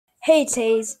Hey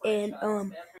Taze, and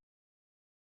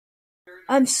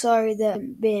I'm sorry that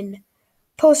I've been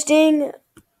posting.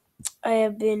 I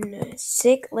have been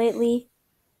sick lately,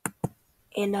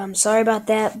 and I'm sorry about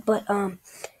that. But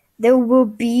there will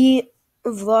be a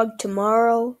vlog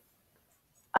tomorrow.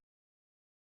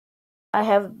 I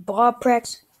have ball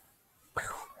practice,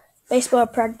 baseball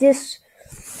practice.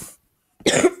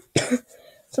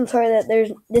 So I'm sorry that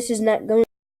this is not going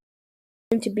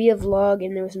to be a vlog,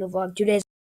 and there was no vlog 2 days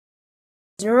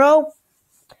in a row.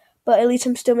 But at least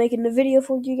I'm still making the video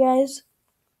for you guys.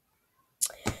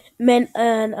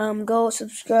 And go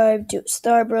subscribe to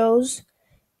Star Bros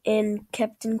and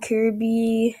Captain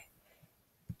Kirby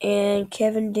and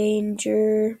Kevin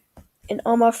Danger and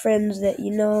all my friends that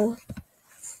you know.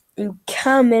 And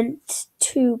comment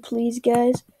too, please,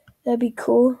 guys. That'd be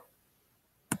cool.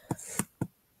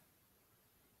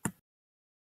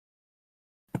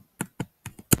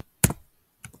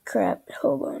 Crap,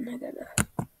 hold on, I gotta.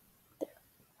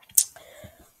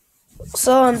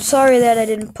 So I'm sorry that I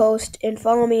didn't post, and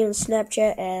follow me on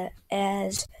Snapchat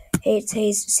as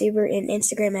HatesHazeSaber and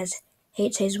Instagram as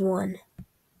HatesHaze1.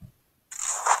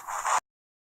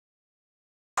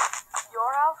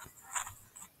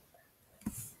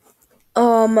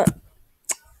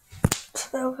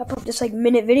 So I put this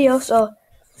minute video, so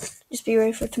just be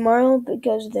ready for tomorrow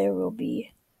because there will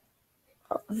be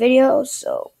a video.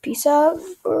 So peace out,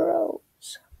 bro.